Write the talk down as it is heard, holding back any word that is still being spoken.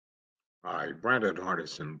Hi, Brandon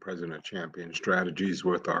Hardison, President of Champion Strategies,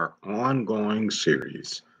 with our ongoing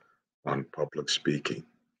series on public speaking.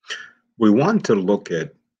 We want to look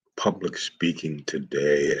at public speaking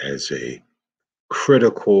today as a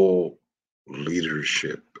critical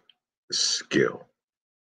leadership skill.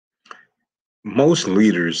 Most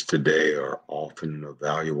leaders today are often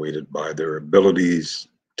evaluated by their abilities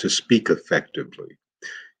to speak effectively.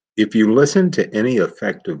 If you listen to any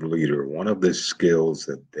effective leader, one of the skills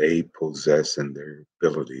that they possess in their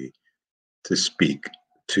ability to speak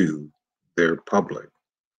to their public.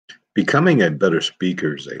 Becoming a better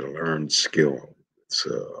speaker is a learned skill. It's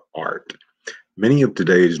art. Many of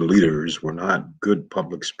today's leaders were not good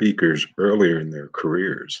public speakers earlier in their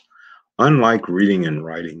careers. Unlike reading and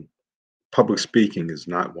writing, public speaking is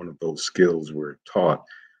not one of those skills we're taught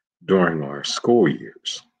during our school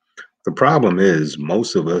years. The problem is,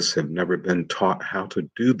 most of us have never been taught how to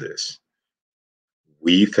do this.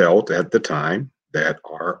 We felt at the time that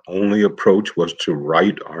our only approach was to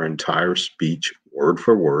write our entire speech word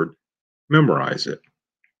for word, memorize it.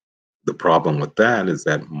 The problem with that is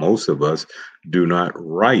that most of us do not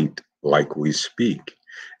write like we speak.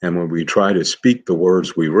 And when we try to speak the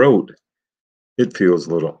words we wrote, it feels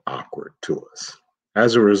a little awkward to us.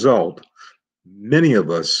 As a result, many of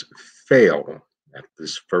us fail at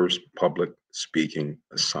this first public speaking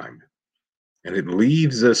assignment. And it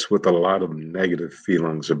leaves us with a lot of negative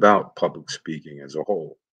feelings about public speaking as a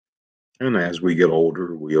whole. And as we get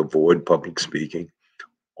older, we avoid public speaking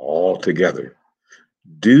altogether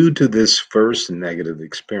due to this first negative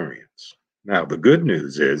experience. Now, the good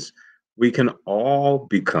news is we can all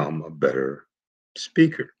become a better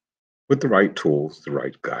speaker with the right tools, the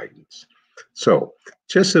right guidance. So,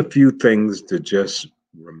 just a few things to just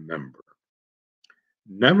remember.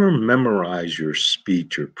 Never memorize your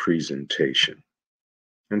speech or presentation.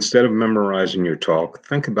 Instead of memorizing your talk,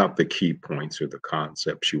 think about the key points or the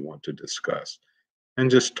concepts you want to discuss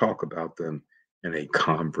and just talk about them in a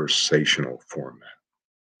conversational format.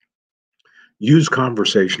 Use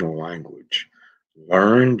conversational language.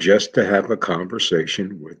 Learn just to have a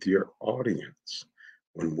conversation with your audience.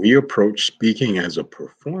 When we approach speaking as a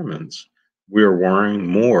performance, we're worrying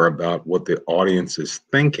more about what the audience is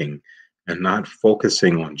thinking and not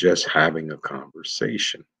focusing on just having a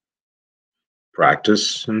conversation.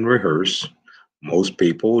 Practice and rehearse. Most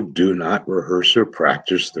people do not rehearse or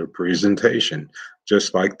practice their presentation,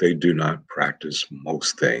 just like they do not practice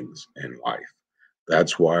most things in life.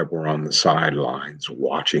 That's why we're on the sidelines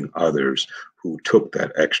watching others who took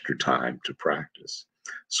that extra time to practice.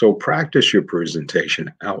 So practice your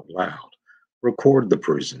presentation out loud. Record the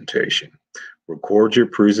presentation. Record your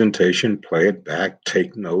presentation, play it back,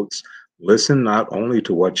 take notes. Listen not only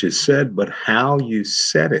to what you said, but how you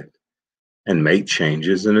said it, and make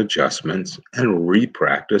changes and adjustments and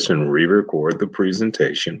re-practice and re-record the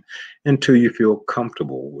presentation until you feel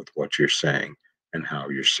comfortable with what you're saying and how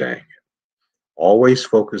you're saying it. Always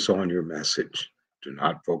focus on your message. Do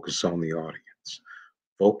not focus on the audience.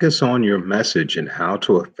 Focus on your message and how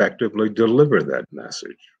to effectively deliver that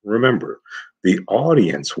message. Remember, the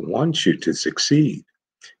audience wants you to succeed.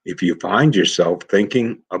 If you find yourself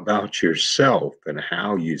thinking about yourself and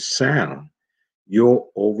how you sound,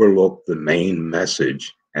 you'll overlook the main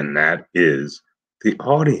message, and that is the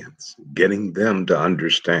audience, getting them to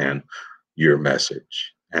understand your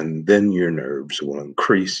message. And then your nerves will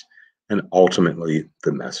increase, and ultimately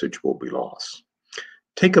the message will be lost.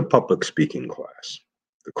 Take a public speaking class.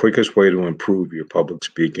 The quickest way to improve your public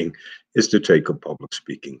speaking is to take a public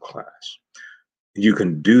speaking class. You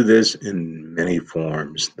can do this in many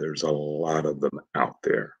forms. There's a lot of them out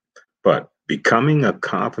there. But becoming a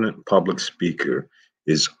confident public speaker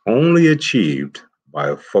is only achieved by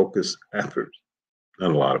a focused effort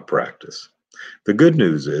and a lot of practice. The good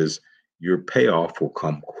news is your payoff will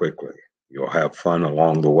come quickly. You'll have fun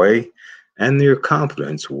along the way, and your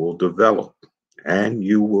confidence will develop, and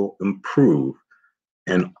you will improve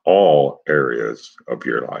in all areas of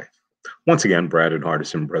your life. Once again, Brandon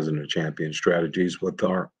Hardison, President of Champion Strategies, with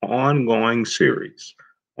our ongoing series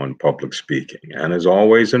on public speaking. And as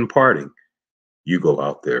always, in parting, you go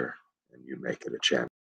out there and you make it a champion.